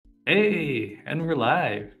Hey, and we're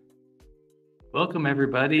live. Welcome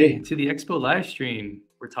everybody Hey, to the Expo live stream.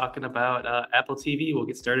 We're talking about Apple TV. We'll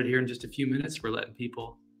get started here in just a few minutes. We're letting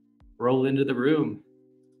people roll into the room.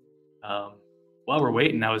 Um, while we're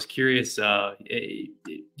waiting, I was curious.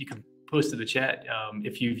 You can post to the chat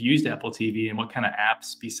if you've used Apple TV and what kind of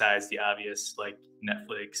apps besides the obvious like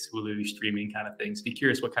Netflix, Hulu, streaming kind of things. Be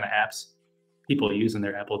curious what kind of apps people use in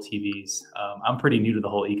their Apple TVs. I'm pretty new to the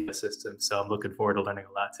whole ecosystem, so I'm looking forward to learning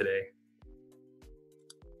a lot today.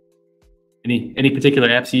 Any particular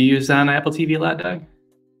apps you use on Apple TV a lot, Doug?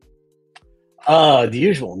 the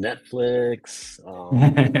usual Netflix,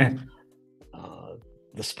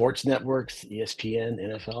 the sports networks, ESPN,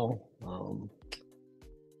 NFL,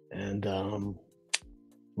 and I'm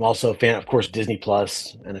also a fan, of course, Disney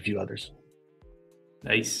Plus and a few others.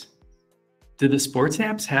 Nice. Do the sports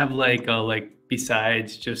apps have like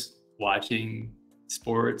besides just watching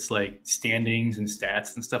sports, like standings and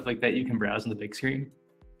stats and stuff like that you can browse on the big screen?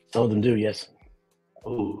 Some of them do, yes.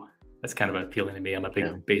 Oh, that's kind of appealing to me. I'm a big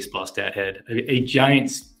Yeah. baseball stat head. A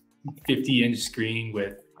giant 50-inch screen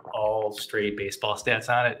with all straight baseball stats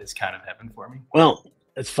on it is kind of heaven for me. Well,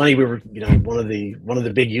 it's funny. We were, one of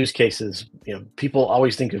the big use cases. People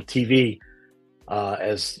always think of TV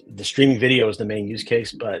as the streaming video is the main use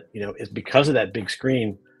case, but it's because of that big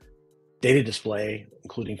screen. Data display,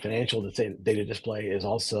 including financial data display, is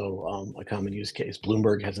also a common use case.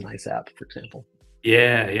 Bloomberg has a nice app, for example.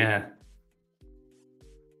 Yeah, yeah.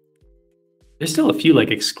 There's still a few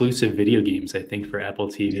like exclusive video games, I think, for Apple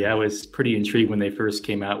TV. I was pretty intrigued when they first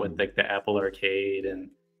came out with like the Apple Arcade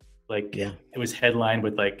and like Yeah. it was headlined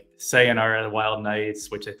with like Sayonara the Wild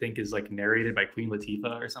Nights, which I think is like narrated by Queen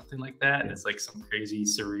Latifah or something like that. And it's like some crazy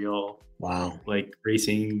surreal Wow. like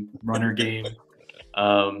racing runner game.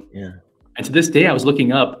 Um, Yeah. and to this day, I was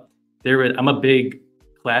looking up. I'm a big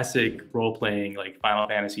classic role playing like Final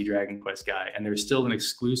Fantasy Dragon Quest guy, and there's still an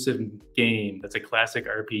exclusive game that's a classic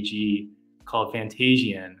RPG called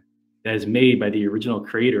Fantasian that is made by the original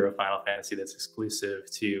creator of Final Fantasy that's exclusive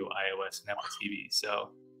to iOS and Apple TV.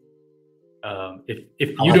 So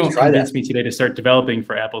if I'll you have to don't try convince that. me today to start developing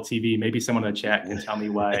for Apple TV, maybe someone in the chat can tell me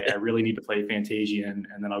why I really need to play Fantasian,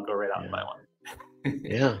 and then I'll go right out and buy one.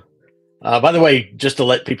 Yeah. By the way, just to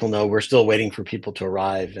let people know, we're still waiting for people to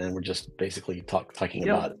arrive, and we're just basically talking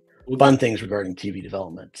Yeah, about fun things regarding TV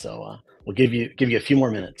development. So we'll give you a few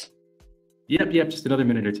more minutes. Yep, just another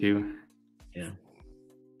minute or two. Yeah.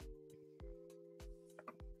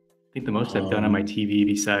 I think the most I've done on my TV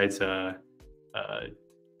besides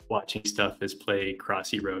watching stuff is play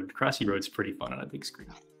Crossy Road. Crossy Road's pretty fun on a big screen,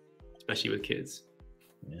 especially with kids.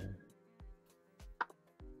 Yeah.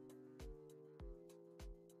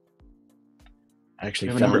 I actually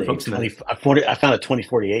found I found a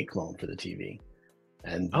 2048 clone for the TV,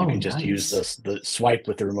 and you can just use the swipe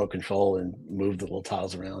with the remote control and move the little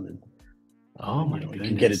tiles around, and you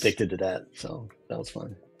can get addicted to that. So that was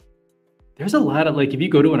fun. There's a lot of like, if you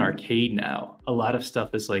go to an arcade now, a lot of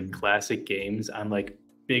stuff is like classic games on like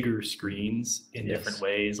bigger screens in different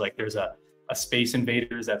ways. Like there's a Space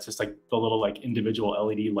Invaders that's just like the little like individual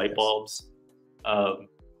LED light bulbs.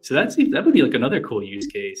 So that would be like another cool use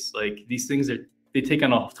case. Like these things they take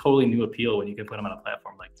on a totally new appeal when you can put them on a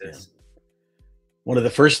platform like this. One of the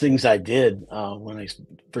first things I did when I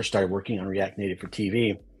first started working on React Native for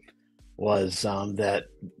TV was that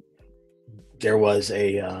there was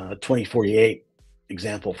a 2048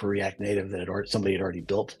 example for React Native that somebody had already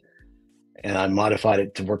built, and I modified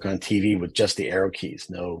it to work on TV with just the arrow keys,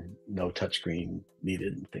 no touchscreen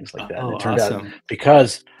needed, and things like that. And it turned out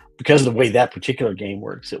because of the way that particular game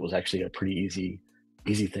works, it was actually a pretty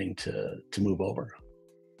easy thing to move over.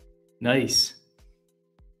 Nice.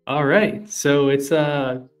 All right, so it's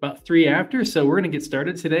about 3 after, so we're going to get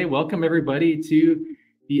started today. Welcome everybody to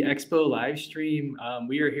the Expo live stream.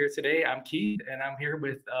 We are here today. I'm Keith, and I'm here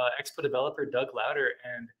with Expo developer Doug Lauder,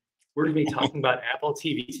 and we're going to be talking about Apple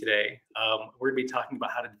TV today. We're going to be talking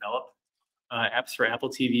about how to develop apps for Apple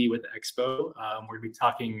TV with Expo. We're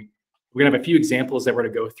going to have a few examples that we're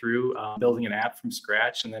going to go through, building an app from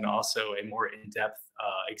scratch, and then also a more in-depth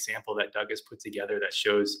example that Doug has put together that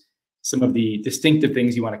shows some of the distinctive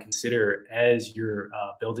things you want to consider as you're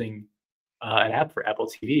building an app for Apple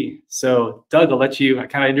TV. So Doug, I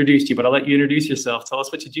kind of introduced you, but I'll let you introduce yourself. Tell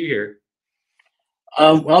us what you do here.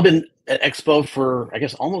 Well, I've been at Expo for, I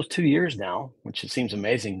guess, almost 2 years now, which seems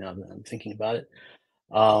amazing now that I'm thinking about it.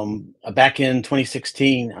 Back in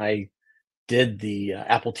 2016, I did the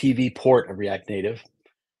Apple TV port of React Native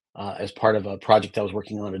as part of a project I was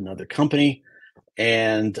working on at another company,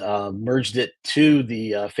 and merged it to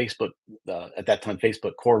the Facebook, at that time,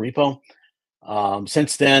 Facebook core repo.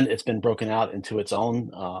 Since then, it's been broken out into its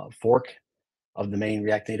own fork of the main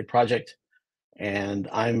React Native project, and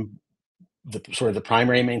I'm the sort of the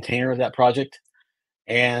primary maintainer of that project.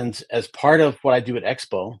 And as part of what I do at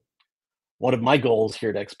Expo, one of my goals here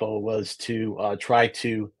at Expo was to try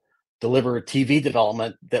to deliver TV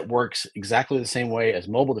development that works exactly the same way as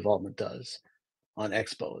mobile development does on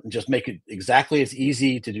Expo, and just make it exactly as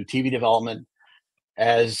easy to do TV development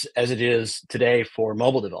as it is today for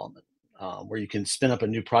mobile development, where you can spin up a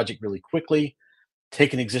new project really quickly,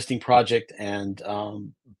 take an existing project, and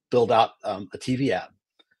build out a TV app.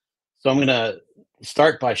 So I'm going to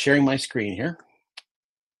start by sharing my screen here.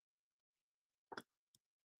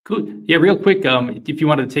 Cool. Yeah, real quick, if you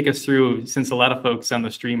wanted to take us through, since a lot of folks on the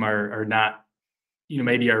stream are not,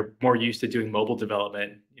 maybe are more used to doing mobile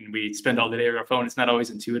development, and we spend all the day on our phone. It's not always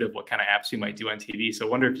intuitive what kind of apps we might do on TV. So I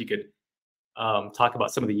wonder if you could talk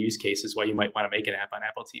about some of the use cases why you might want to make an app on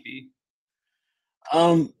Apple TV.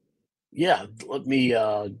 Um, yeah, let me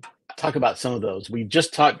talk about some of those. We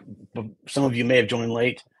just talked, some of you may have joined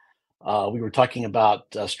late. We were talking about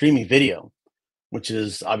streaming video, which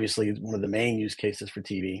is obviously one of the main use cases for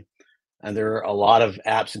TV. And there are a lot of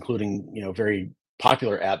apps, including very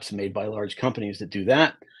popular apps made by large companies that do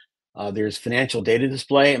that. There's financial data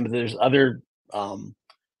display, and there's other um,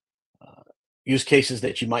 uh, use cases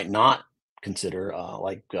that you might not consider,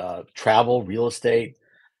 like travel, real estate,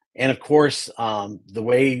 and of course, the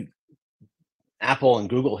way Apple and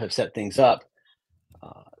Google have set things up.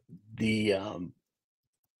 Uh, the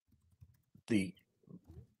the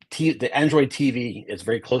the Android TV is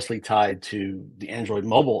very closely tied to the Android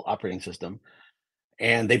mobile operating system,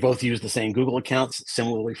 and they both use the same Google accounts.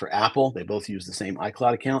 Similarly for Apple, they both use the same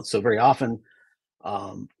iCloud account. So very often,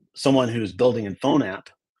 someone who's building a phone app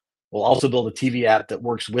will also build a TV app that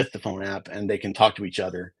works with the phone app, and they can talk to each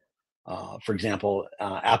other. For example,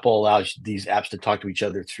 Apple allows these apps to talk to each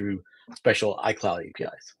other through special iCloud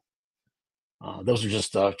APIs. Those are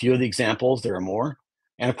just a few of the examples. There are more,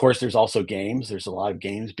 and of course, there's also games. There's a lot of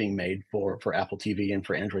games being made for Apple TV and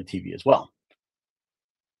for Android TV as well.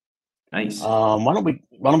 Nice. Why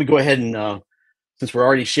don't we go ahead and since we're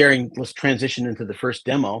already sharing, let's transition into the first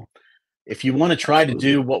demo. If you want to try to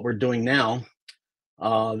Absolutely. do what we're doing now,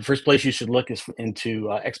 the first place you should look is into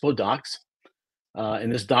Expo Docs, in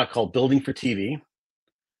this doc called Building for TV.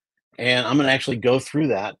 And I'm going to actually go through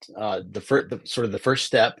that, sort of the first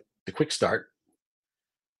step, the quick start.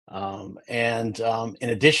 And in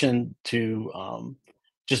addition to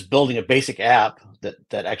just building a basic app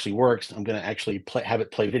that actually works, I'm going to actually have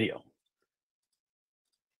it play video.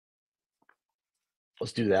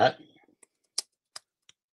 Let's do that.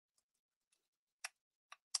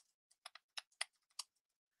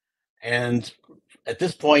 And at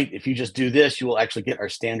this point, if you just do this, you will actually get our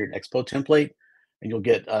standard Expo template, and you'll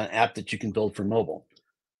get an app that you can build for mobile.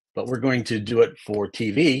 But we're going to do it for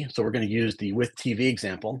TV, so we're going to use the with TV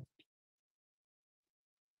example.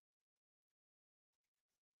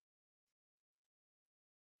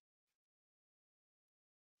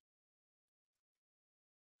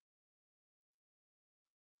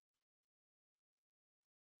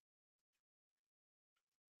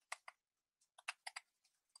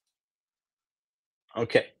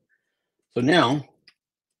 Okay, so now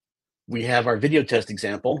we have our video test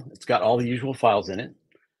example. It's got all the usual files in it.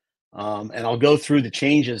 And I'll go through the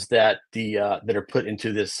changes that that are put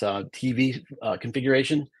into this TV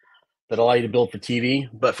configuration that allow you to build for TV.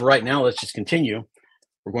 But for right now, let's just continue.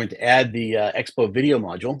 We're going to add the Expo video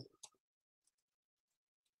module.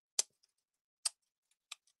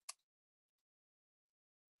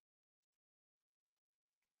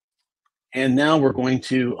 And now we're going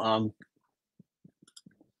to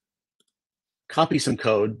copy some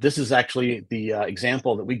code. This is actually the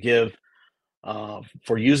example that we give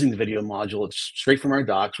for using the video module. It's straight from our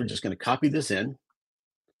docs. We're just going to copy this in.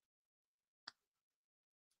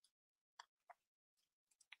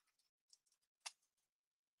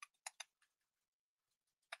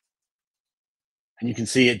 And you can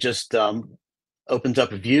see it just opens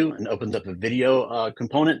up a view and opens up a video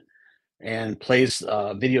component and plays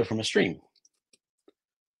video from a stream.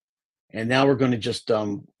 And now we're going to just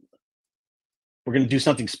we're going to do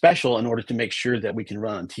something special in order to make sure that we can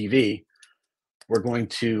run on TV. We're going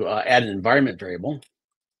to add an environment variable.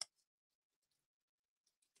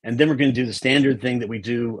 And then we're going to do the standard thing that we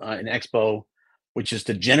do in Expo, which is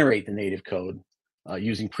to generate the native code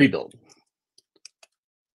using pre-build.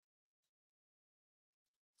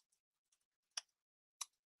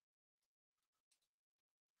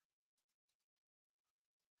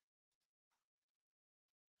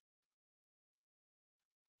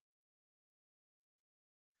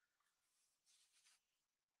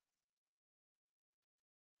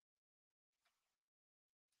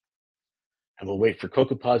 And we'll wait for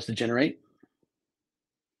CocoaPods to generate.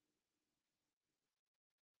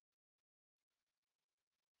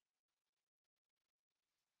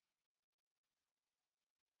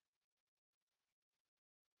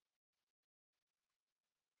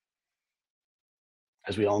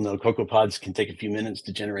 As we all know, CocoaPods can take a few minutes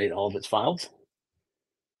to generate all of its files.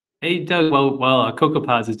 Hey, Doug, while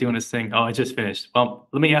CocoaPods is doing his thing, oh, I just finished. Well,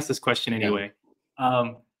 let me ask this question Yeah. anyway.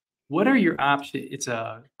 Um, what are your options? It's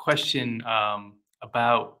a question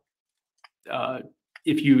about uh,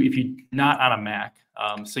 if you not on a Mac.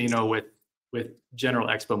 So with general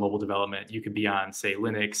Expo mobile development, you could be on say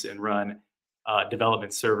Linux and run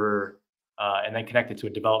development server and then connect it to a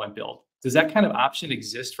development build. Does that kind of option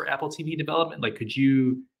exist for Apple TV development? Like, could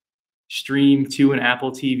you stream to an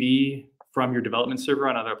Apple TV from your development server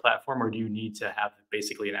on another platform, or do you need to have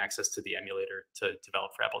basically an access to the emulator to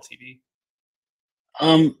develop for Apple TV?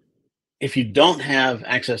 Um, if you don't have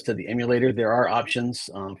access to the emulator, there are options.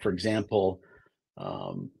 For example,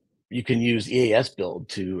 um, you can use EAS build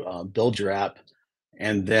to build your app,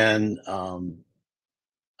 and then for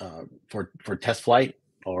test flight,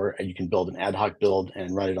 or you can build an ad hoc build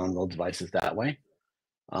and run it on mobile devices that way.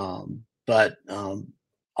 But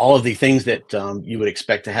all of the things that you would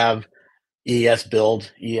expect to have EAS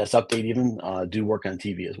build, EAS update, even do work on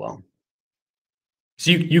TV as well.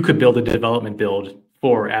 So you could build a development build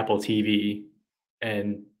for Apple TV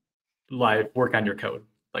and live work on your code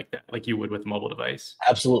like that, like you would with a mobile device.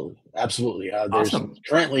 Absolutely, absolutely. Awesome.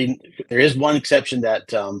 There is one exception that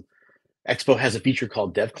Expo has a feature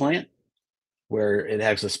called Dev Client, where it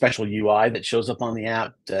has a special UI that shows up on the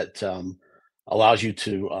app that allows you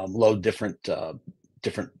to load different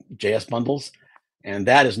JS bundles, and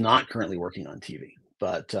that is not currently working on TV.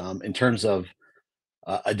 But in terms of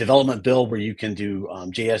a development build where you can do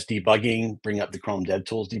JS debugging, bring up the Chrome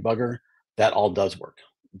DevTools debugger, that all does work.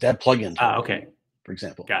 Dev plugins will Ah, work, okay, for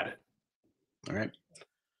example. got it. All right.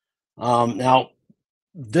 Now,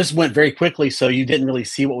 this went very quickly, so you didn't really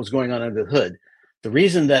see what was going on under the hood. The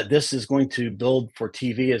reason that this is going to build for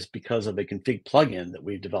TV is because of a config plugin that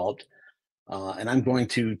we've developed. And I'm going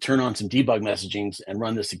to turn on some debug messagings and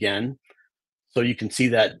run this again, so you can see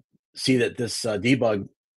that this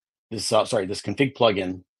this config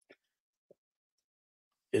plugin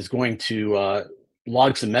is going to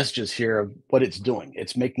log some messages here of what it's doing.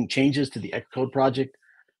 It's making changes to the Xcode project,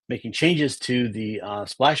 making changes to the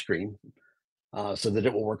splash screen so that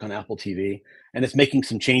it will work on Apple TV, and it's making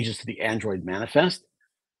some changes to the Android manifest.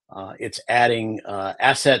 It's adding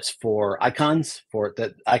assets for icons for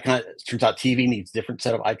that icon. It turns out TV needs different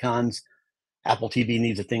set of icons. Apple TV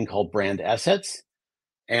needs a thing called brand assets,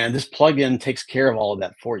 and this plugin takes care of all of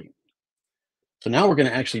that for you. So now we're going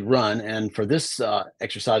to actually run, and for this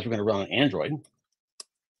exercise, we're going to run on Android.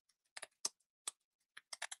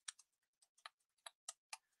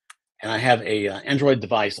 And I have a Android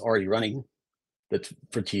device already running that's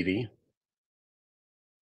for TV.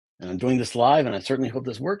 And I'm doing this live, and I certainly hope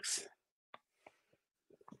this works.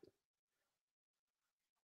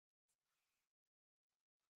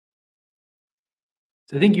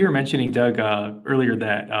 So I think you were mentioning, Doug, earlier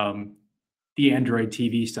that the Android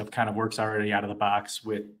TV stuff kind of works already out of the box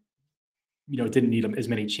with, didn't need as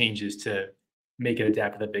many changes to make it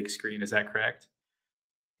adapt to the big screen. Is that correct?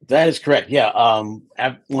 That is correct. Yeah.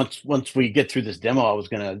 Once we get through this demo, I was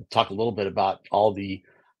going to talk a little bit about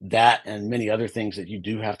that and many other things that you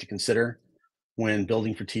do have to consider when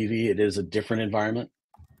building for TV. It is a different environment,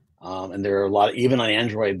 and there are even on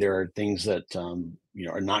Android, there are things that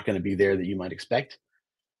are not going to be there that you might expect.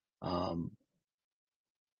 Um,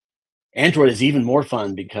 Android is even more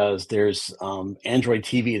fun because there's Android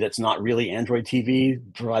TV that's not really Android TV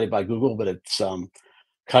provided by Google, but it's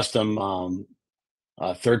custom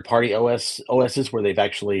third-party OSs where they've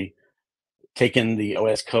actually taken the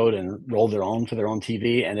OS code and rolled their own for their own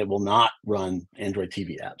TV, and it will not run Android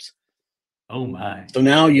TV apps. Oh my. So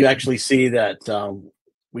now you actually see that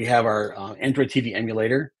we have our Android TV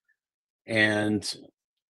emulator, and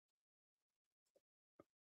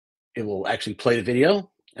it will actually play the video.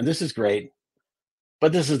 And this is great,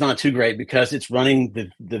 but this is not too great because it's running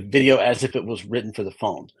the video as if it was written for the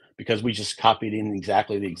phone, because we just copied in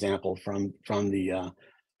exactly the example from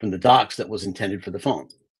the docs that was intended for the phone.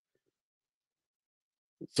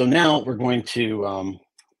 So now we're going to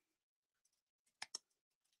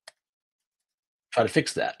try to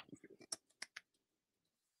fix that.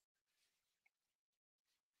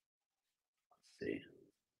 Let's see.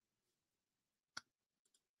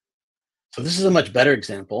 So this is a much better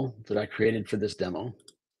example that I created for this demo.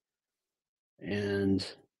 And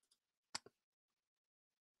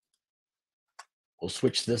we'll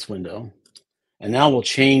switch this window. And now we'll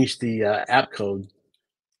change the app code.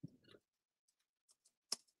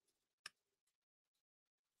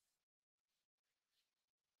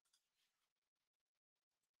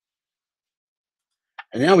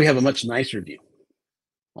 And now we have a much nicer view.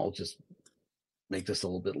 I'll just make this a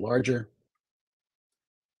little bit larger.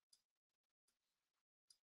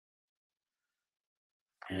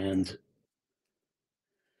 And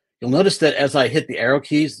you'll notice that as I hit the arrow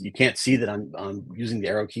keys, you can't see that I'm using the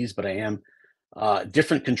arrow keys, but I am.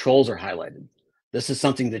 Different controls are highlighted. This is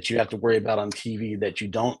something that you have to worry about on TV that you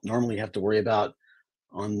don't normally have to worry about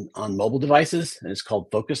on mobile devices, and it's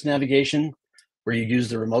called focus navigation, where you use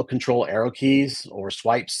the remote control arrow keys or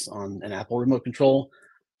swipes on an Apple remote control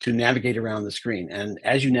to navigate around the screen. And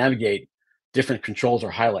as you navigate, different controls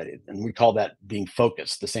are highlighted, and we call that being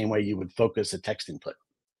focused, the same way you would focus a text input.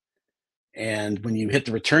 And when you hit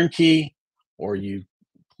the return key or you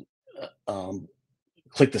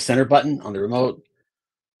click the center button on the remote,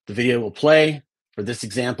 the video will play. For this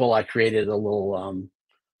example, I created a little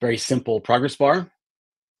very simple progress bar.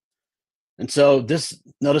 And so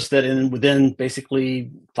notice that within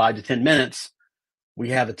basically 5 to 10 minutes, we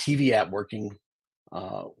have a TV app working,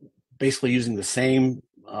 basically using the same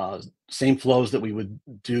flows that we would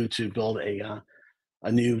do to build a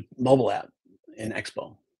new mobile app in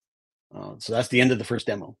Expo. So that's the end of the first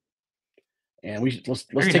demo. And let's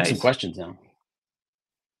Very take some nice. questions now.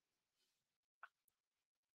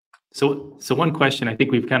 So one question I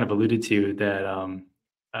think we've kind of alluded to that,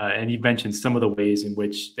 and you've mentioned some of the ways in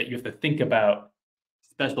which that you have to think about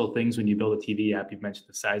special things when you build a TV app. You've mentioned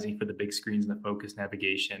the sizing for the big screens and the focus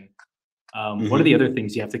navigation. What are the other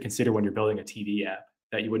things you have to consider when you're building a TV app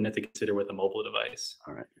that you wouldn't have to consider with a mobile device?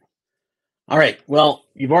 All right. Well,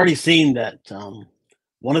 you've already seen that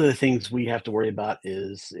one of the things we have to worry about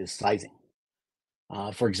is sizing.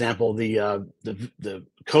 For example, the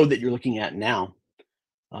code that you're looking at now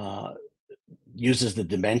uses the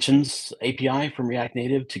dimensions API from React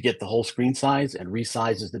Native to get the whole screen size and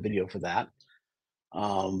resizes the video for that.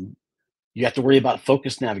 You have to worry about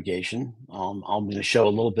focus navigation. I'm going to show a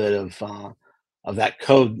little bit of that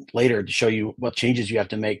code later to show you what changes you have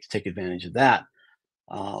to make to take advantage of that.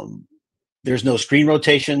 There's no screen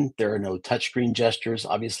rotation. There are no touchscreen gestures,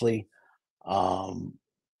 obviously.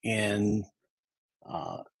 In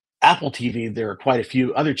Apple TV, there are quite a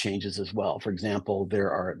few other changes as well. For example,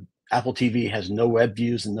 Apple TV has no web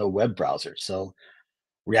views and no web browser, so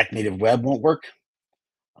React Native Web won't work.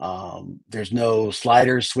 There's no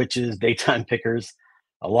sliders, switches, daytime pickers.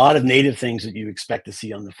 A lot of native things that you expect to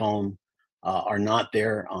see on the phone are not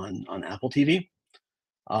there on Apple TV.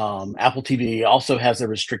 Apple TV also has a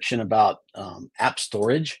restriction about app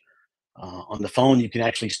storage. On the phone, you can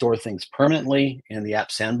actually store things permanently in the app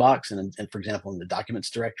sandbox, and for example, in the documents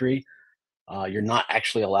directory. You're not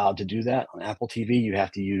actually allowed to do that on Apple TV. You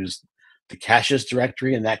have to use the caches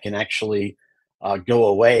directory, and that can actually go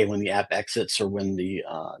away when the app exits or when the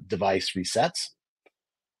device resets.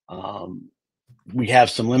 We have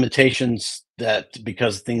some limitations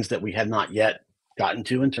because things that we have not yet gotten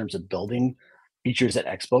to in terms of building features at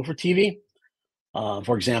Expo for TV.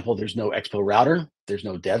 For example, there's no Expo router. There's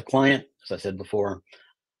no dev client, as I said before.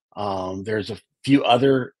 There's a few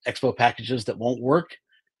other Expo packages that won't work.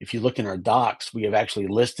 If you look in our docs, we have actually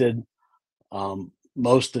listed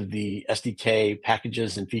most of the SDK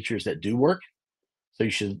packages and features that do work. So you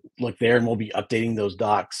should look there, and we'll be updating those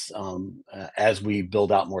docs as we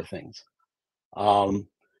build out more things.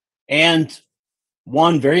 And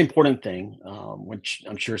one very important thing, which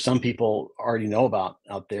I'm sure some people already know about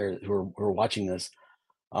out there who are watching this,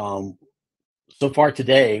 so far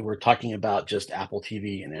today, we're talking about just Apple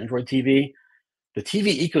TV and Android TV. The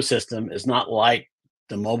TV ecosystem is not like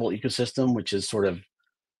the mobile ecosystem, which is sort of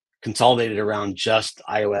consolidated around just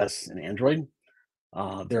iOS and Android.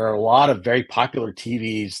 There are a lot of very popular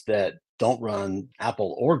TVs that don't run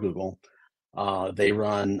Apple or Google. They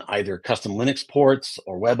run either custom Linux ports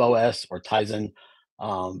or WebOS or Tizen,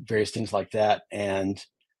 various things like that. And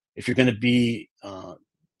if you're going to be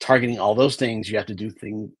targeting all those things, you have to do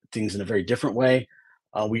things in a very different way.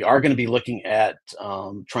 We are going to be looking at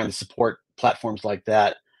trying to support platforms like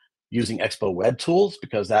that using Expo web tools,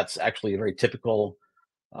 because that's actually a very typical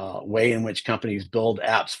way in which companies build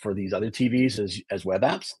apps for these other TVs as web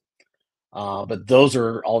apps. But those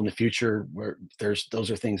are all in the future, where those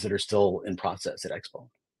are things that are still in process at Expo.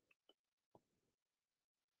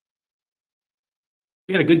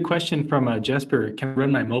 We got a good question from Jesper. Can I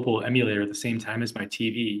run my mobile emulator at the same time as my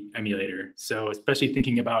TV emulator? So especially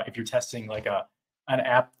thinking about if you're testing like an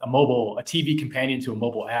app, a TV companion to a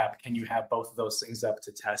mobile app, can you have both of those things up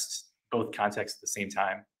to test both contexts at the same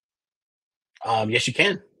time? Yes, you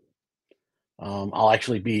can. I'll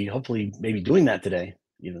actually be hopefully maybe doing that today,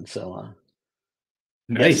 even so.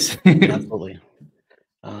 Yes, Nice. absolutely.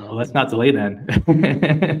 Well, let's not delay then.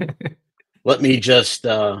 Let me just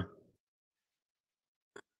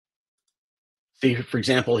see. For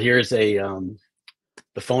example, here's a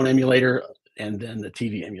the phone emulator and then the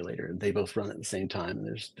TV emulator. They both run at the same time, and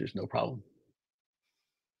there's no problem.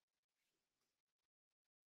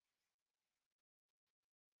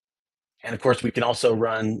 And of course, we can also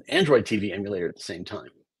run Android TV emulator at the same time.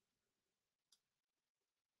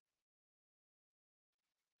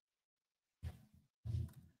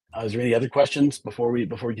 Is there any other questions before we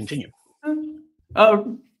continue? Uh,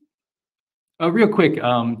 Real quick,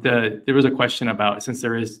 there was a question about, since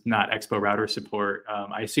there is not Expo router support,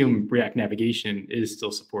 I assume React Navigation is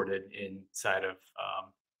still supported inside of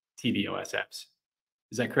TV OS apps.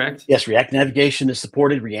 Is that correct? Yes, React Navigation is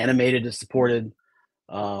supported. Reanimated is supported.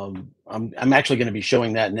 I'm actually going to be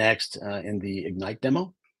showing that next in the Ignite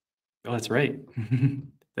demo. Oh, that's right.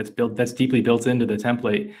 That's deeply built into the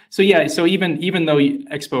template. So yeah, so even though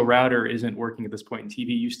Expo router isn't working at this point in TV,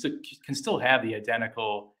 you can still have the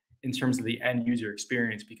identical in terms of the end user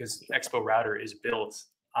experience, because Expo router is built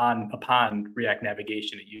upon React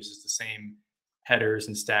Navigation. It uses the same headers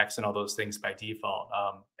and stacks and all those things by default.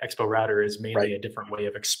 Expo router is mainly Right. a different way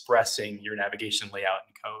of expressing your navigation layout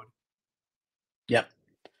and code. Yep.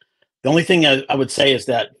 The only thing I would say is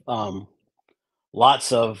that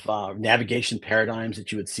lots of navigation paradigms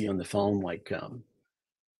that you would see on the phone, like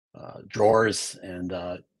drawers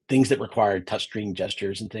and things that require touchscreen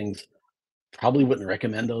gestures and things, probably wouldn't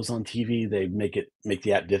recommend those on TV. They make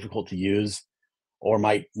the app difficult to use, or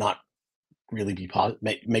might not really be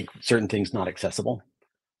make certain things not accessible.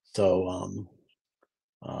 So,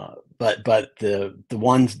 but the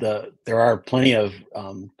ones there are plenty of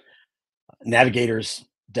navigators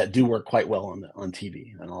that do work quite well on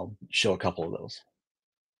TV, and I'll show a couple of those.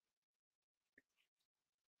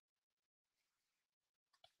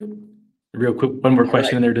 Real quick, one more All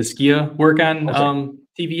question right. in there. Does Skia work on Okay.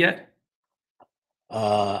 TV yet?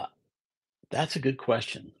 That's a good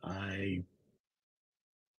question. I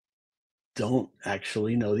don't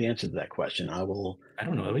actually know the answer to that question. I will. I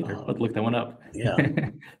don't know either. Let's look that one up. Yeah,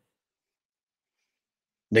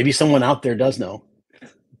 maybe someone out there does know.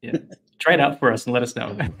 Yeah. Try it out for us and let us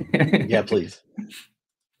know. Yeah, please.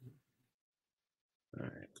 All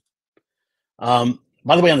right.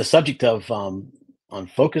 By the way, on the subject of on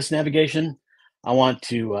focus navigation, I want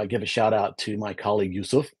to give a shout out to my colleague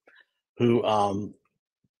Yusuf, who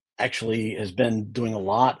actually has been doing a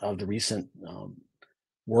lot of the recent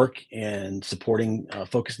work in supporting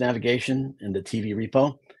focus navigation in the TV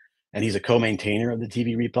repo, and he's a co-maintainer of the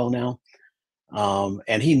TV repo now.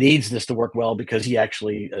 And he needs this to work well because he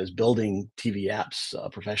actually is building TV apps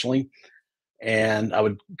professionally. And I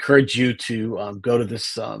would encourage you to go to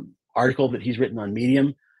this article that he's written on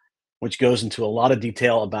Medium, which goes into a lot of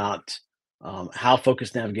detail about how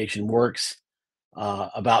focus navigation works,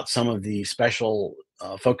 about some of the special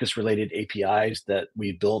focus related APIs that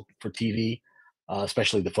we built for TV,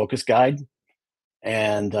 especially the focus guide.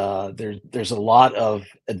 And there's a lot of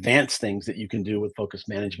advanced things that you can do with focus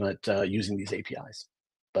management using these APIs.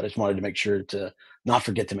 But I just wanted to make sure to not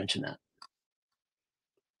forget to mention that.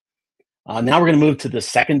 Now we're going to move to the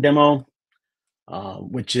second demo,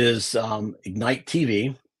 which is Ignite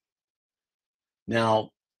TV.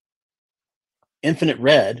 Now, Infinite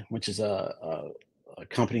Red, which is a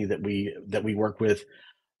company that we work with,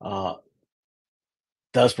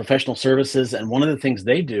 does professional services, and one of the things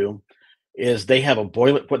they do is they have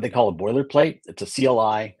what they call a boilerplate. It's a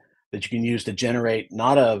CLI that you can use to generate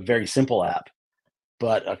not a very simple app,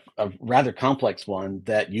 but a rather complex one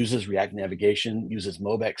that uses React Navigation, uses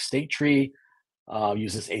Mobex State Tree,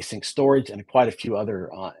 uses async storage, and quite a few other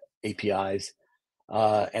APIs.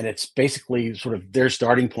 And it's basically sort of their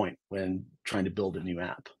starting point when trying to build a new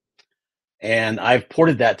app. And I've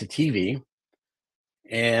ported that to TV,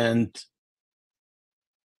 and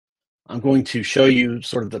I'm going to show you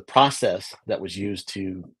sort of the process that was used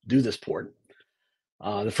to do this port.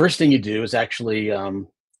 The first thing you do is actually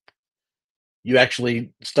you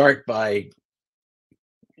actually start by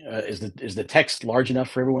is the text large enough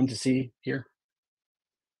for everyone to see here?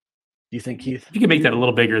 Do you think, Keith? If you could make that a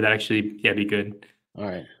little bigger, that actually, yeah, be good. All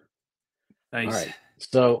right. Nice. All right.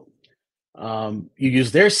 So you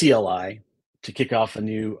use their CLI to kick off a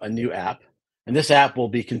new app, and this app will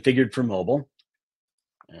be configured for mobile.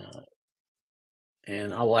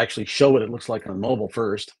 And I will actually show what it looks like on mobile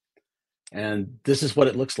first. And this is what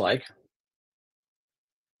it looks like.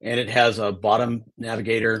 And it has a bottom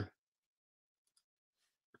navigator,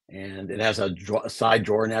 and it has a side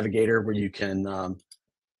drawer navigator where you can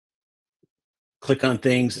click on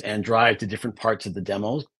things and drive to different parts of the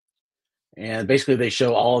demos. And basically, they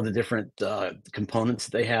show all of the different components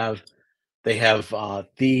that they have. They have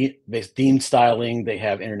theme styling, they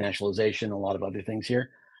have internationalization, a lot of other things here.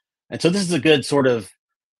 And so this is a good sort of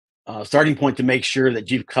starting point to make sure that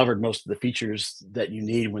you've covered most of the features that you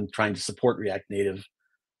need when trying to support React Native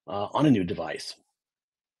on a new device.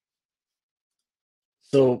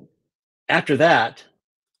 So after that,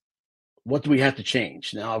 what do we have to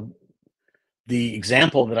change? Now, the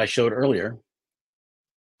example that I showed earlier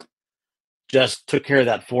just took care of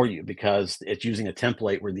that for you because it's using a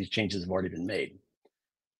template where these changes have already been made.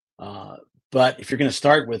 Uh, but if you're going to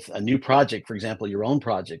start with a new project, for example, your own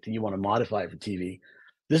project, and you want to modify it for TV,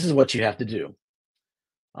 this is what you have to do.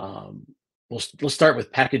 Um, we'll start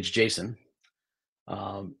with package JSON.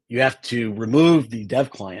 You have to remove the dev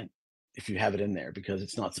client if you have it in there because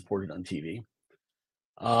it's not supported on TV.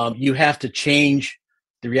 You have to change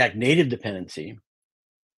the React Native dependency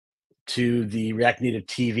to the React Native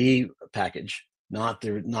TV package, not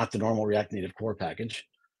the normal React Native core package.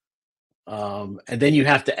 And then you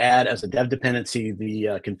have to add as a dev dependency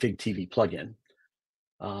the config TV plugin.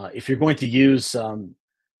 If you're going to use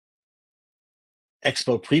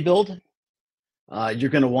Expo pre-build, you're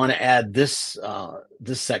going to want to add this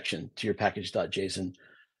section to your package.json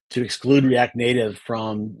to exclude React Native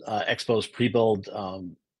from Expo's pre-build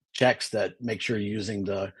checks that make sure you're using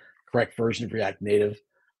the correct version of React Native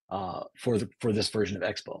for this version of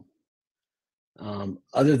Expo.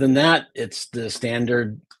 Other than that, it's the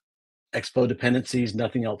standard Expo dependencies.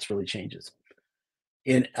 Nothing else really changes.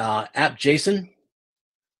 In app.json,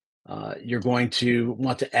 you're going to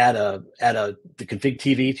want to add the config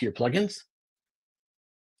TV to your plugins.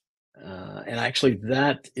 And actually,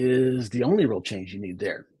 that is the only real change you need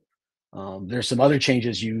there. There's some other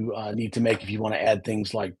changes you need to make if you want to add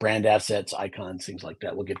things like brand assets, icons, things like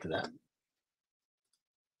that. We'll get to that.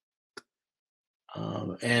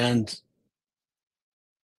 And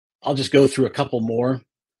I'll just go through a couple more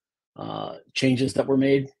changes that were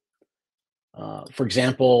made. For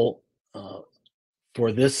example,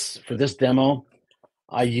 for this demo,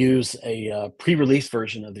 I use a pre-release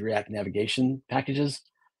version of the React navigation packages.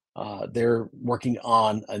 They're working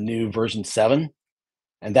on a new version 7,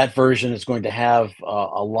 and that version is going to have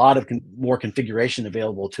a lot of more configuration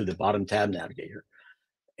available to the bottom tab navigator.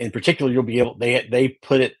 In particular, you'll be able they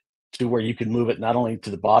put it to where you can move it not only to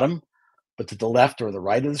the bottom, but to the left or the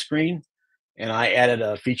right of the screen. And I added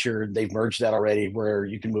a feature, they've merged that already, where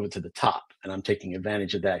you can move it to the top, and I'm taking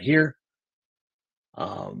advantage of that here.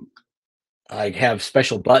 I have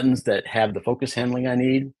special buttons that have the focus handling I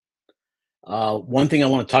need. One thing I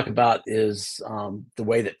want to talk about is the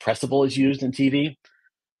way that pressable is used in TV.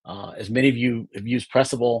 As many of you have used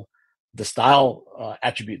pressable, the style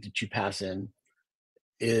attribute that you pass in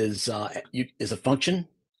is a function,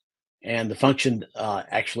 and the function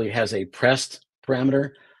actually has a pressed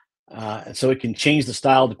parameter, and so it can change the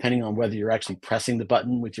style depending on whether you're actually pressing the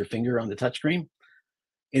button with your finger on the touchscreen.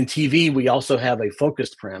 In TV, we also have a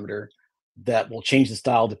focused parameter that will change the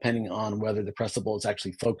style depending on whether the pressable is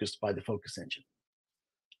actually focused by the focus engine.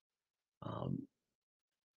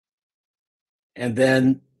 And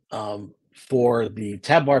then for the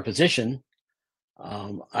tab bar position,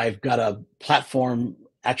 I've got a platform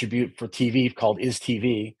attribute for TV called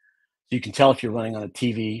isTV. So you can tell if you're running on a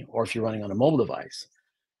TV or if you're running on a mobile device.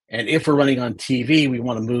 And if we're running on TV, we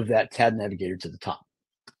want to move that tab navigator to the top.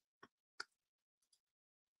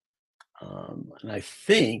 And I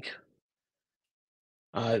think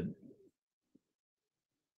I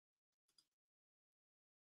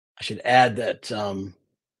should add that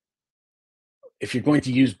if you're going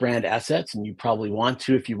to use brand assets, and you probably want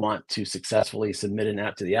to if you want to successfully submit an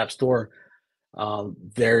app to the App Store,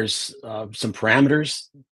 there's some parameters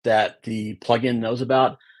that the plugin knows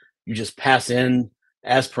about. You just pass in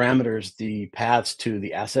as parameters the paths to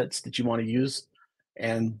the assets that you want to use,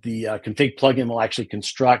 and the config plugin will actually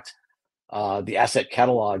construct the asset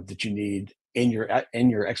catalog that you need in your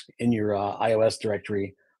iOS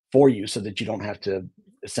directory for you, so that you don't have to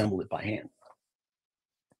assemble it by hand.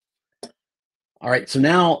 All right, so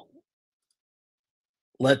now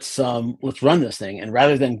let's run this thing, and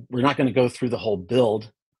rather than, we're not going to go through the whole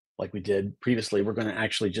build like we did previously. We're going to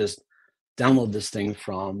actually just download this thing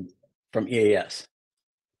from EAS.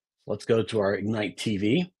 Let's go to our Ignite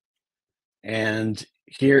TV, and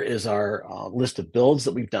here is our list of builds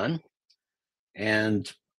that we've done. And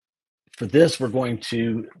for this, we're going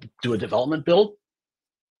to do a development build.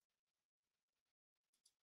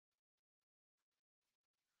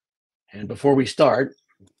 And before we start,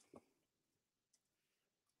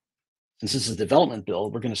 since this is a development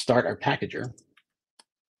build, we're going to start our packager.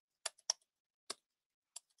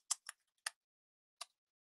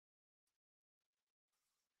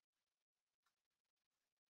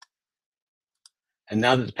 And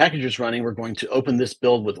now that the package is running, we're going to open this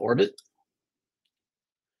build with Orbit,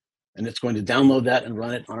 and it's going to download that and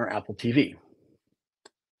run it on our Apple TV.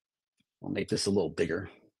 I'll make this a little bigger.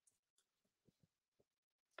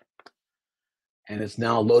 And it's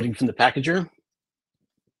now loading from the packager.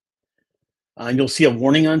 And you'll see a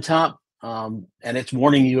warning on top, and it's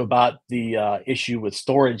warning you about the issue with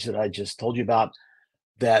storage that I just told you about,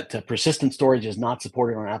 that persistent storage is not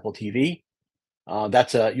supported on Apple TV.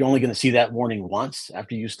 You're only going to see that warning once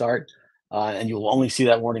after you start, and you'll only see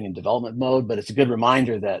that warning in development mode, but it's a good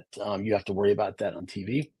reminder that you have to worry about that on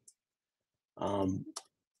TV.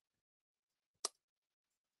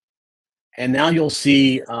 And now you'll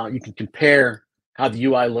see, you can compare how the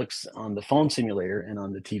UI looks on the phone simulator and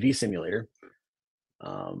on the TV simulator.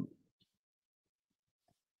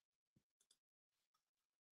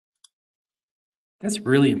 That's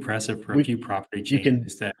really impressive for a few property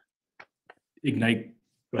changes that Ignite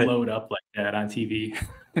load up like that on TV.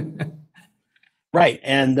 Right,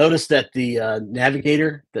 and notice that the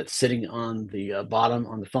navigator that's sitting on the bottom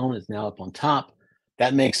on the phone is now up on top.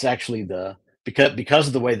 That makes actually because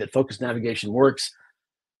of the way that focus navigation works,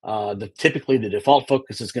 typically the default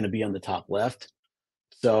focus is going to be on the top left.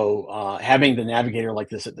 So having the navigator like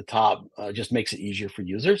this at the top just makes it easier for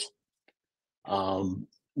users.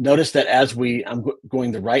 Notice that I'm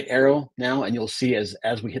going the right arrow now, and you'll see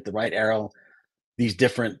as we hit the right arrow, these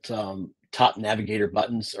different top navigator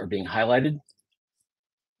buttons are being highlighted.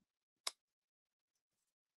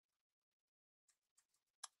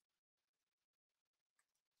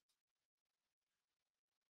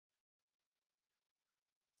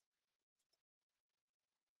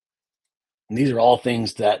 And these are all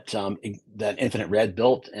things that that Infinite Red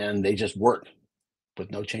built, and they just work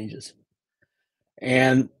with no changes.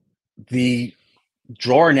 And the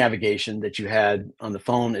drawer navigation that you had on the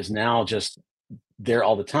phone is now just there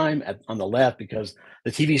all the time on the left, because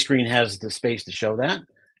the TV screen has the space to show that,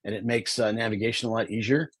 and it makes navigation a lot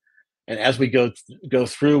easier. And as we go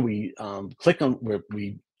through, we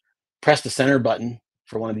we press the center button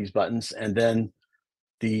for one of these buttons, and then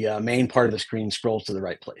the main part of the screen scrolls to the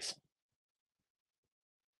right place.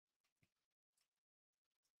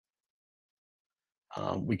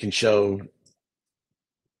 We can show,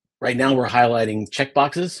 right now we're highlighting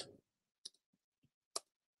checkboxes.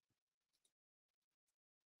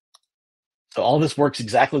 So all this works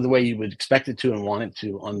exactly the way you would expect it to and want it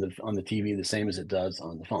to on the TV, the same as it does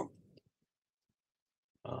on the phone.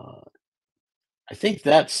 I think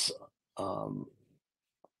that's, was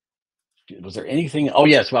there anything? Oh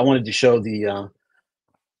yes, I wanted to show the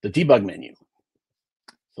debug menu.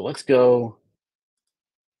 So let's go.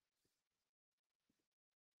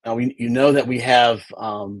 Now you know that we have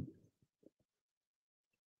all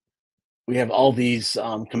these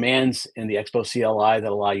commands in the Expo CLI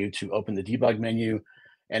that allow you to open the debug menu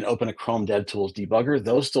and open a Chrome DevTools debugger.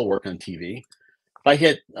 Those still work on TV. If I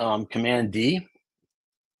hit Command D,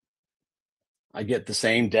 I get the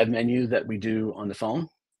same dev menu that we do on the phone.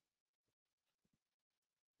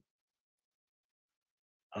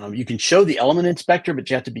 You can show the element inspector, but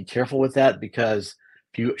you have to be careful with that, because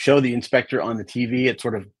if you show the inspector on the TV, it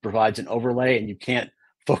sort of provides an overlay and you can't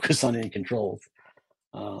focus on any controls.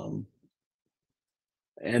 And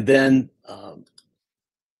then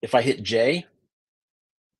if I hit J,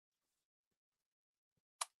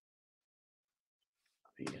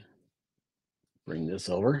 bring this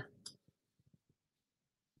over,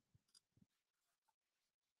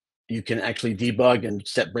 you can actually debug and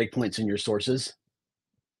set breakpoints in your sources,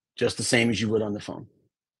 just the same as you would on the phone.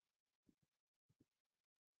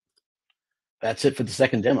 That's it for the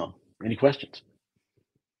second demo. Any questions?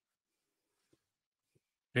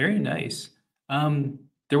 Very nice.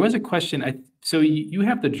 There was a question. So you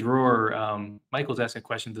have the drawer. Michael's asking a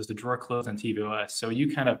question: does the drawer close on tvOS? So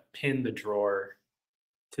you kind of pin the drawer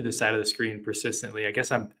to the side of the screen persistently. I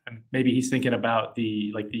guess maybe he's thinking about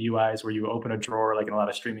the UIs where you open a drawer, like in a lot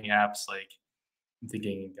of streaming apps. Like I'm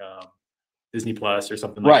thinking Disney Plus or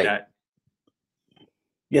something like that.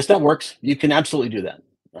 Yes, that works. You can absolutely do that.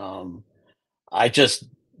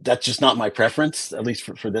 That's just not my preference, at least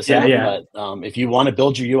for this app. Yeah. But if you want to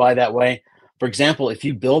build your UI that way, for example, if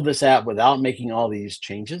you build this app without making all these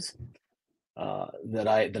changes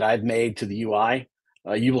that I've made to the UI,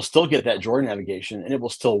 you will still get that drawer navigation and it will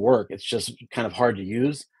still work. It's just kind of hard to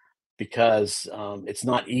use because it's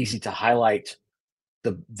not easy to highlight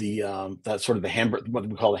that sort of what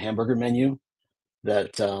we call the hamburger menu.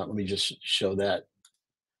 Let me just show that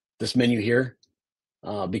this menu here.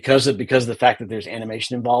 Because of the fact that there's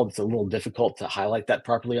animation involved, it's a little difficult to highlight that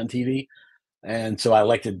properly on TV. And so I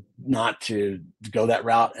like not to go that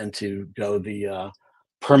route and to go the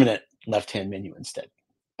permanent left-hand menu instead.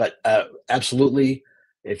 But absolutely,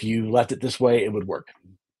 if you left it this way, it would work.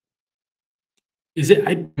 Is it?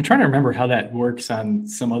 I'm trying to remember how that works on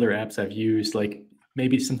some other apps I've used. Like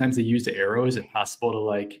maybe sometimes they use the arrow. Is it possible to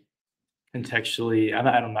like contextually?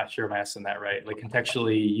 I'm not sure if I'm asking that right. Like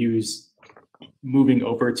contextually use moving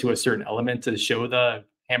over to a certain element to show the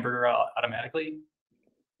hamburger automatically.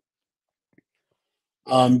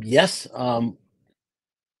 Yes.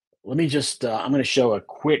 Let me just. I'm going to show a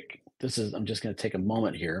quick. I'm just going to take a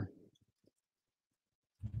moment here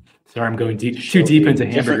Sorry, I'm going to too show deep a into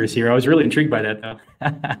hamburgers different. here. I was really intrigued by that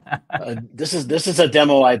though. This is a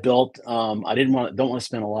demo I built. I don't want to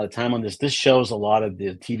spend a lot of time on this. This shows a lot of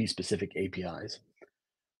the TV specific APIs.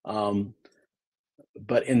 Um,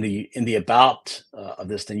 but in the about of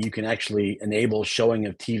this thing, you can actually enable showing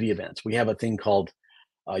of TV events. We have a thing called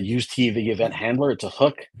use TV event handler. It's a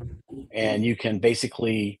hook, and you can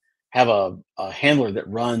basically have a handler that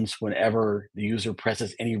runs whenever the user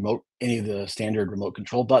presses any of the standard remote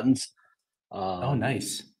control buttons, Oh, um,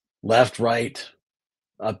 nice. left, right,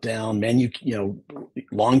 up, down, menu.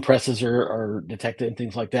 Long presses are detected and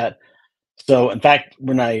things like that. So, in fact,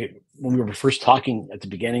 when we were first talking at the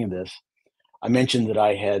beginning of this, I mentioned that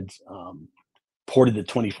I had ported the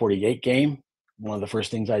 2048 game. One of the first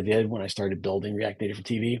things I did when I started building React Native for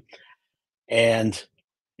TV. And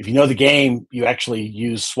if you know the game, you actually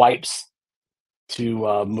use swipes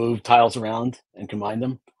to move tiles around and combine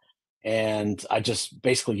them. And I just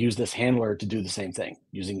basically use this handler to do the same thing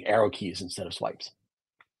using arrow keys instead of swipes.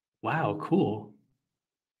 Wow, cool.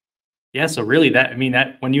 Yeah, so really that I mean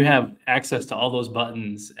that when you have access to all those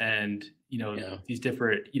buttons and, Yeah. these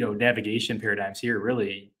different, navigation paradigms here,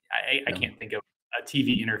 really, I Yeah. can't think of a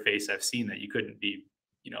TV interface I've seen that you couldn't be,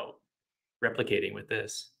 you know, replicating with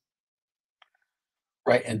this.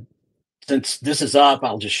 Right. And since this is up,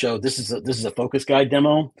 I'll just show this is a focus guide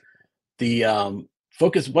demo. The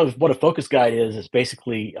focus what a focus guide is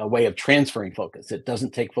basically a way of transferring focus. It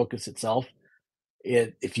doesn't take focus itself.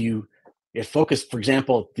 If focus, for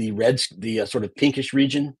example, the sort of pinkish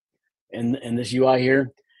region in this UI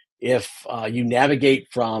here, if you navigate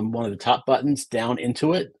from one of the top buttons down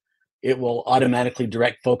into it, it will automatically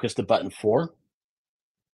direct focus to button 4.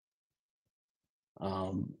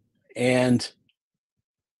 And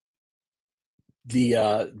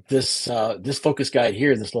this focus guide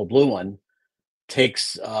here, this little blue one,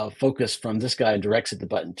 takes focus from this guy and directs it to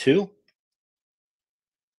button 2.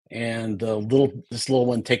 And this little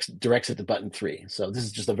one directs it to button 3. So this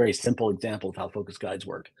is just a very simple example of how focus guides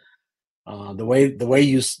work. The way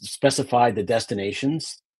you specify the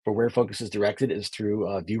destinations for where focus is directed is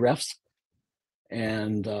through view refs,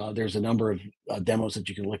 and there's a number of demos that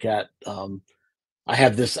you can look at. I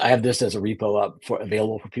have this as a repo up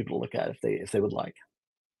available for people to look at if they would like.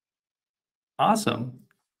 Awesome.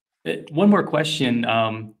 One more question.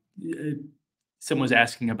 Someone was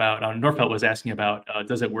asking about, Norfelt was asking about,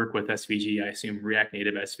 does it work with SVG? I assume React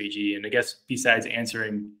Native SVG. And I guess besides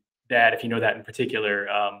answering that, if you know that in particular,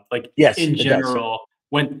 like Yes, in it does. general,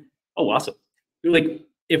 oh, awesome. Like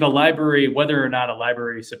if a library, whether or not a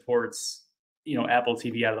library supports, Apple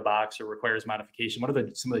TV out of the box or requires modification, what are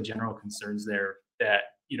some of the general concerns there that,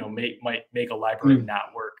 might make a library Mm.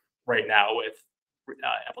 not work right now with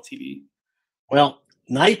Apple TV? Well,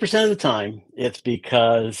 90% of the time, it's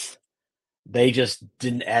because they just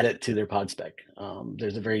didn't add it to their pod spec.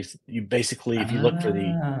 You basically, if you look for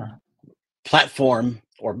the Ah, platform,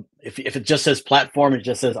 or if it just says platform, it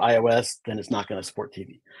just says iOS, then it's not going to support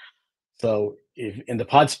TV. So if in the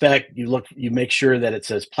pod spec, you make sure that it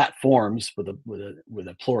says platforms with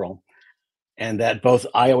a plural, and that both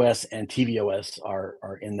iOS and tvOS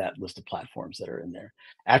are in that list of platforms that are in there.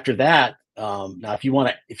 After that, now if you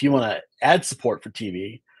want to add support for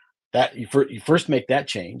TV, that you first make that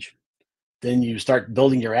change, then you start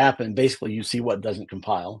building your app, and basically you see what doesn't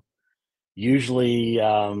compile. Usually,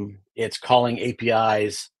 it's calling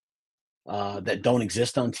APIs that don't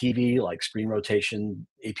exist on TV, like screen rotation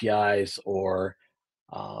APIs, or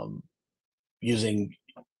um, using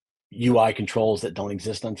UI controls that don't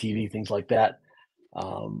exist on TV, things like that.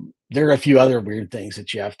 There are a few other weird things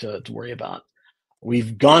that you have to worry about.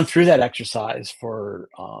 We've gone through that exercise for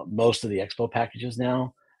most of the Expo packages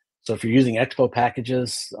now. So if you're using Expo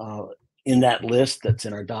packages in that list that's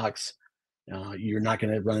in our docs, you're not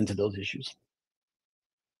going to run into those issues.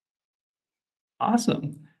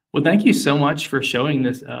 awesome. Well, thank you so much for showing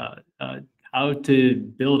this, how to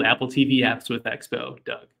build Apple TV apps with Expo,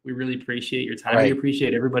 Doug. We really appreciate your All time. We right.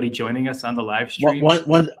 appreciate everybody joining us on the live One, stream. one,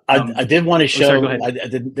 one I did want to Oh, sorry, go show. ahead. I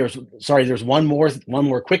did. There's one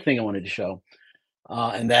more quick thing I wanted to show,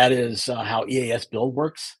 and that is how EAS build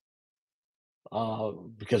works.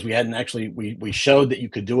 because we hadn't actually, we showed that you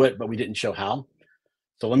could do it, but we didn't show how.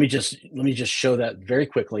 So let me just show that very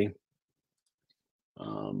quickly.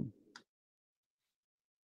 Um,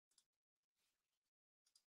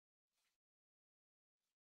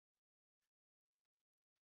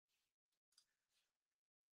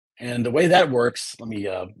 and the way that works, let me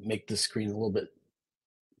make this screen a little bit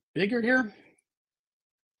bigger here.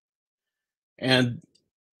 And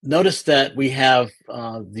notice that we have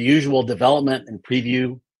the usual development and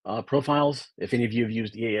preview profiles. If any of you have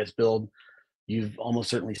used EAS Build, you've almost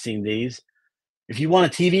certainly seen these. If you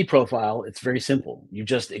want a TV profile, it's very simple. You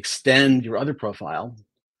just extend your other profile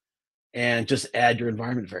and just add your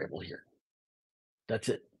environment variable here. That's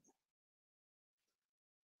it.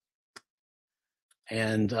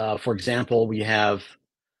 And for example, we have,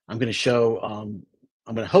 I'm going to show, I'm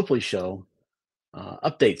going to hopefully show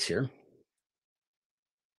updates here.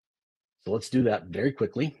 So let's do that very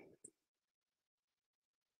quickly.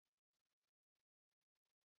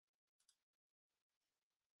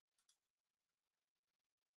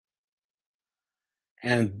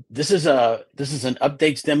 And this is an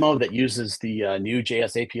updates demo that uses the new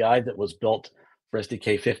JS API that was built for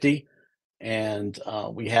SDK 50. And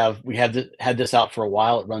we had this out for a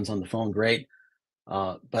while. It runs on the phone great,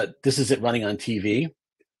 but this is it running on TV.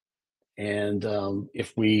 And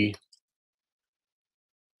if we,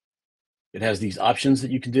 it has these options that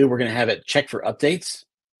you can do. We're going to have it check for updates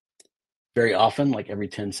very often, like every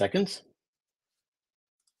 10 seconds.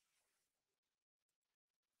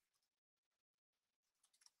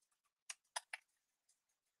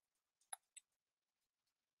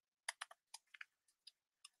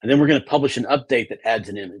 And then we're going to publish an update that adds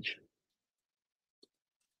an image.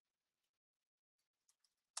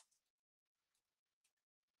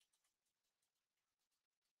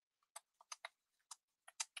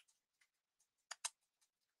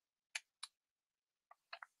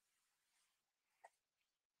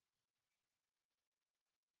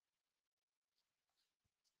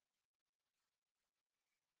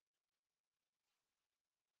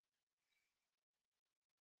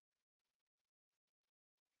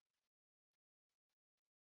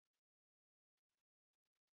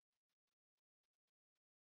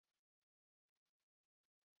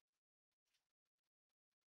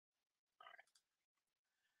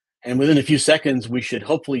 And within a few seconds, we should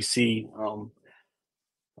hopefully see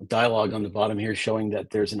a dialog on the bottom here showing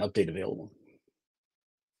that there's an update available.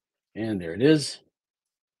 And there it is.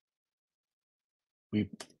 We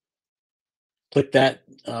click that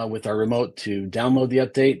with our remote to download the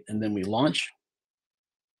update, and then we launch.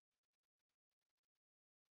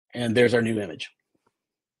 And there's our new image.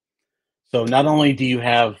 So not only do you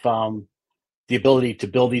have the ability to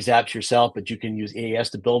build these apps yourself, but you can use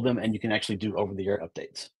EAS to build them, and you can actually do over-the-air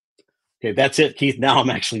updates. Okay, that's it, Keith. Now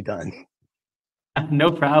I'm actually done.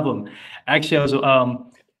 No problem. Actually, I was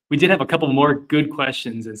we did have a couple more good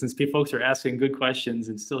questions, and since folks are asking good questions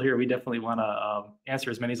and still here, we definitely want to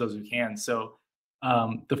answer as many of those as we can. So,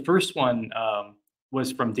 the first one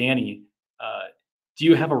was from Danny. Do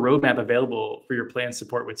you have a roadmap available for your planned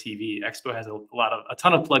support with TV? Expo has a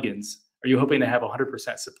ton of plugins. Are you hoping to have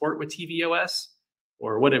 100% support with tvOS,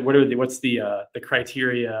 or what's the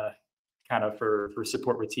criteria kind of for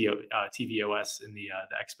support with tvOS in the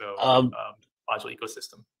Expo module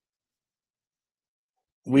ecosystem?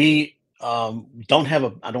 We don't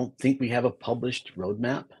have I don't think we have a published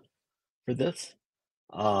roadmap for this.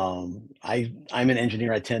 I'm an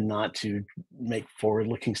engineer. I tend not to make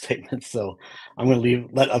forward-looking statements, so I'm going to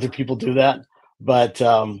let other people do that. But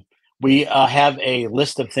we have a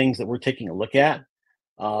list of things that we're taking a look at.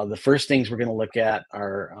 The first things we're going to look at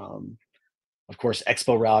are, of course,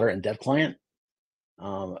 Expo router and dev client.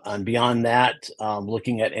 And beyond that,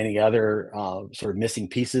 looking at any other sort of missing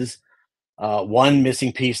pieces. One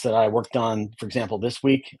missing piece that I worked on, for example, this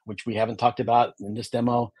week, which we haven't talked about in this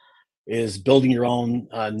demo, is building your own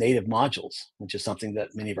native modules, which is something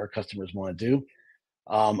that many of our customers want to do.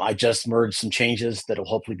 I just merged some changes that will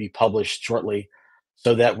hopefully be published shortly,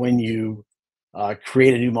 so that when you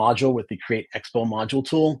create a new module with the Create Expo module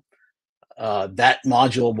tool, that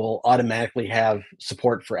module will automatically have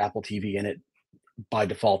support for Apple TV in it by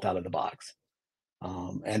default out of the box.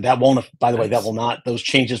 And that won't, by the way, that will not, those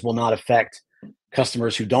changes will not affect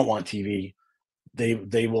customers who don't want TV.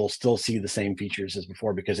 They will still see the same features as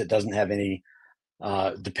before because it doesn't have any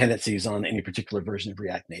dependencies on any particular version of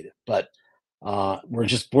React Native. But we're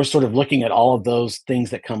sort of looking at all of those things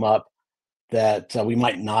that come up that we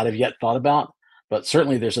might not have yet thought about. But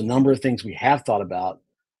certainly there's a number of things we have thought about,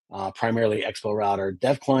 primarily Expo router,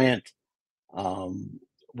 dev client.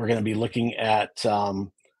 We're going to be looking at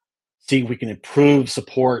see if we can improve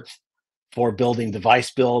support for building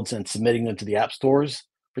device builds and submitting them to the app stores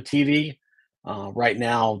for TV. Right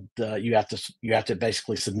now, you have to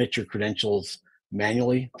basically submit your credentials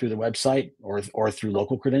manually through the website or through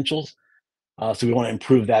local credentials. So we want to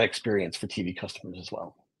improve that experience for TV customers as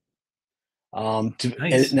well.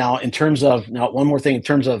 Nice. Now, one more thing in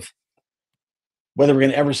terms of whether we're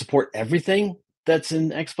going to ever support everything that's in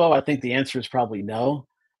Expo, I think the answer is probably no.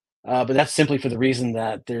 But that's simply for the reason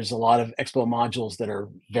that there's a lot of Expo modules that are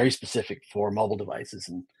very specific for mobile devices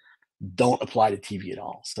and don't apply to TV at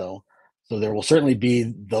all. So there will certainly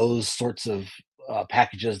be those sorts of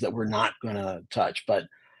packages that we're not going to touch, but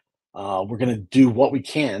we're going to do what we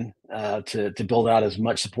can to build out as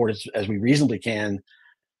much support as we reasonably can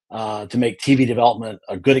to make TV development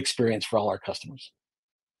a good experience for all our customers.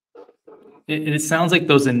 It sounds like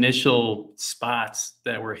those initial spots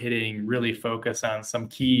that we're hitting really focus on some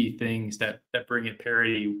key things that bring it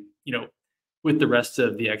parity, with the rest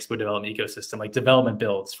of the Expo development ecosystem, like development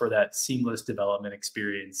builds for that seamless development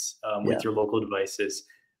experience with your local devices,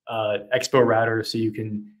 Expo routers so you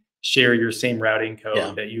can share your same routing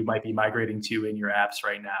code that you might be migrating to in your apps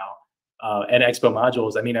right now, and Expo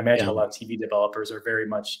modules. I mean, I imagine a lot of TV developers are very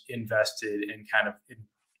much invested in kind of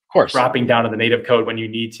dropping down to the native code when you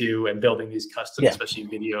need to and building these custom, especially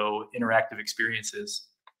video interactive experiences.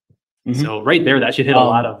 So right there, that should hit a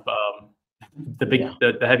lot of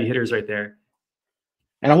the heavy hitters right there.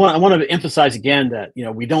 And I want to emphasize again that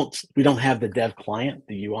we don't have the dev client,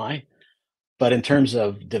 the UI, but in terms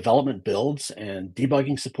of development builds and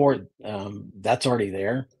debugging support, that's already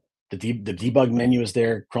there. The debug menu is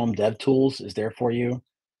there. Chrome Dev Tools is there for you.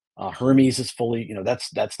 Hermes is fully, that's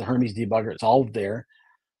the Hermes debugger. It's all there.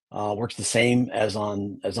 Works the same as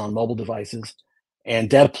on mobile devices, and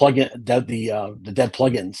the dev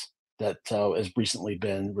plugins that has recently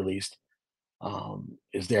been released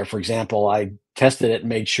is there. For example, I tested it and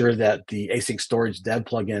made sure that the async storage dev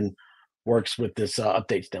plugin works with this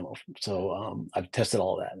updates demo. So I've tested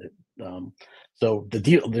all of that. So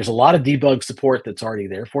there's a lot of debug support that's already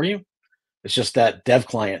there for you. It's just that dev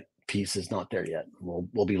client piece is not there yet.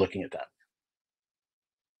 We'll be looking at that.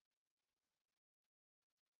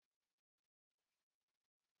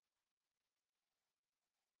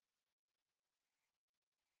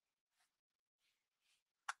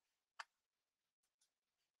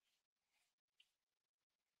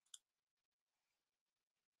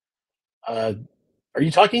 Are you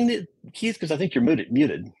talking to Keith? Because I think you're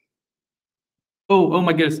muted. Oh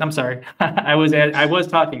my goodness! I'm sorry. I was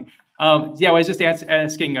talking. Yeah, I was just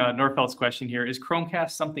asking Norfeld's question here. Is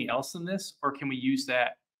Chromecast something else than this, or can we use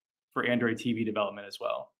that for Android TV development as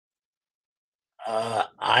well?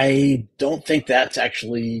 I don't think that's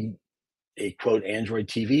actually a quote Android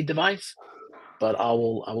TV device, but I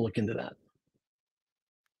will look into that.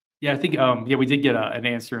 Yeah, I think we did get an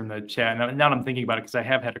answer in the chat. Now I'm thinking about it because I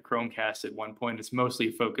have had a Chromecast at one point. It's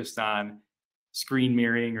mostly focused on screen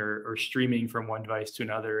mirroring or streaming from one device to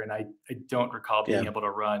another, and I don't recall being able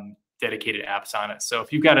to run dedicated apps on it. So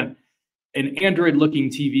if you've got an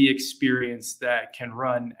Android-looking TV experience that can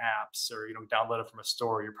run apps or download it from a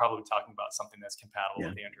store, you're probably talking about something that's compatible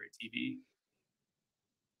with Android TV.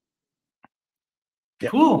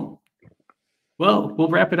 Cool. Well, we'll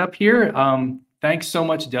wrap it up here. Thanks so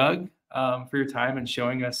much, Doug, for your time and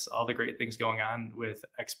showing us all the great things going on with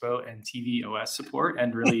Expo and TV OS support,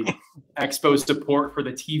 and really Expo support for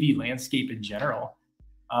the TV landscape in general.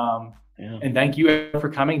 And thank you for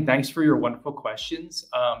coming. Thanks for your wonderful questions.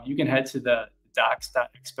 You can head to the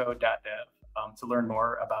docs.expo.dev to learn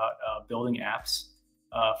more about building apps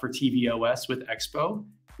for TV OS with Expo.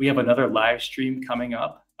 We have another live stream coming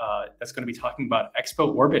up that's going to be talking about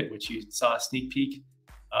Expo Orbit, which you saw a sneak peek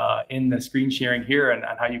in the screen sharing here, and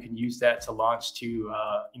how you can use that to launch to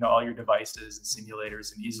all your devices and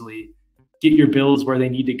simulators and easily get your builds where they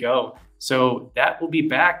need to go. So that will be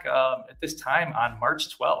back at this time on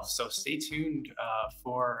March 12th. So stay tuned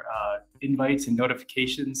for invites and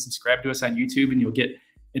notifications. Subscribe to us on YouTube and you'll get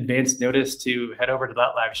advanced notice to head over to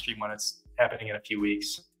that live stream when it's happening in a few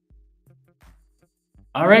weeks.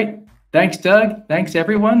 All right. Thanks, Doug. Thanks,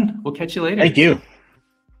 everyone. We'll catch you later. Thank you.